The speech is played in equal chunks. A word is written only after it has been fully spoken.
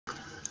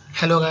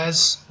Hello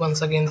guys,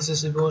 once again this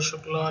is Vibhor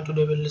Shukla.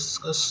 Today we'll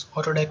discuss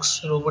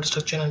Autodesk Robot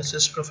Structure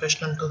Analysis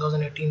Professional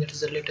 2018. That is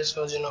the latest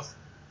version of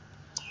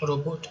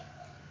robot.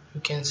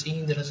 You can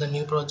see there is a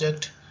new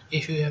project.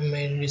 If you have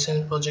made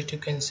recent project, you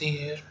can see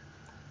here.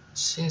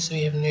 Since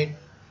we have made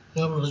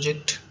no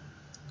project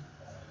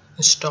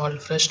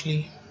installed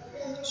freshly,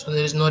 so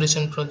there is no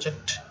recent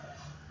project.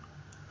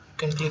 You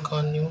can click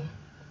on new.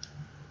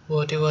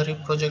 Whatever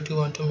project you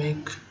want to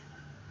make,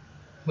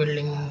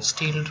 building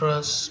steel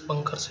truss,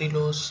 bunker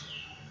silos,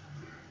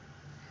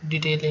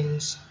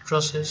 detailings,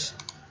 trusses.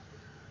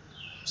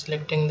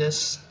 Selecting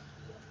this.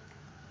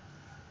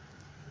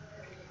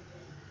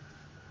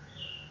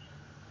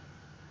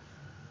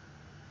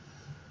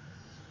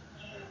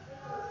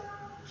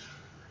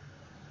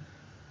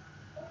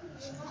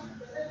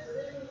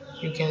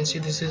 You can see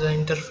this is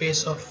an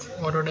interface of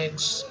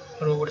Autodesk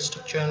Robot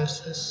Structure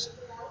Analysis.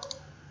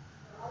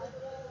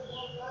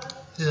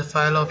 This is a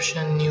file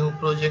option, new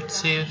project,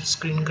 save,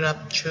 screen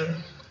capture,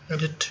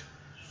 edit,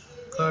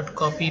 cut,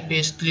 copy,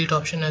 paste, delete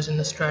option as in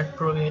the Strat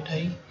Pro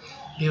 8i,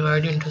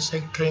 divide,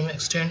 intersect, trim,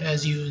 extend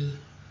as you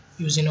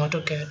use in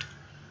AutoCAD.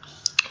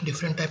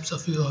 Different types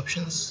of view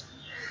options,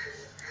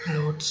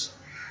 notes,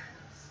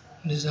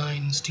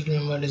 design, steel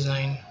member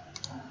design.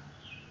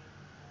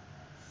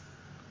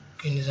 You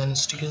can design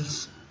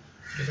steels.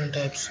 Different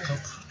types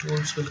of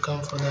tools will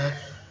come for that.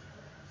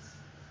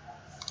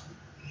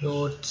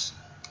 Loads,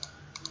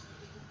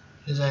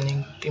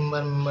 designing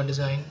timber member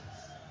design,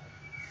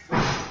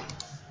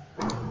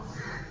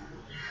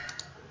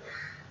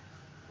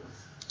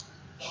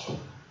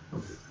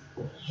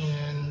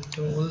 and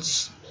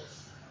tools.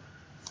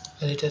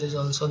 Editor is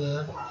also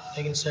there.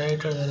 Like inside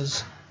editor there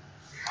is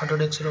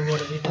Autodesk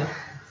Robot Editor,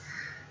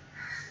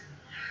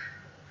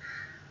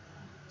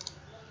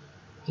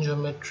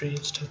 geometry,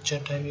 structure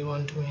type you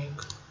want to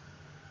make.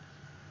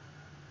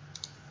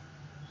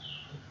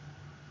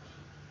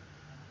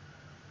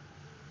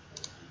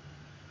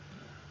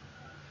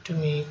 To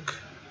make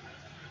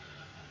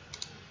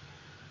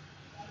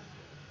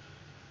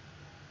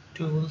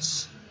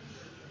tools,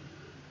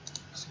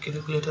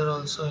 calculator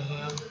also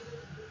here.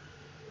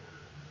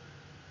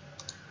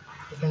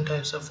 Different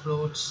types of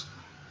loads,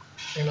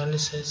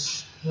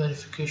 analysis,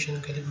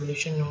 verification,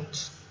 calculation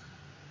notes.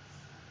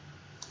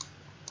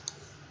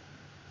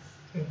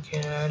 You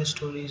can add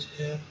stories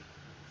here.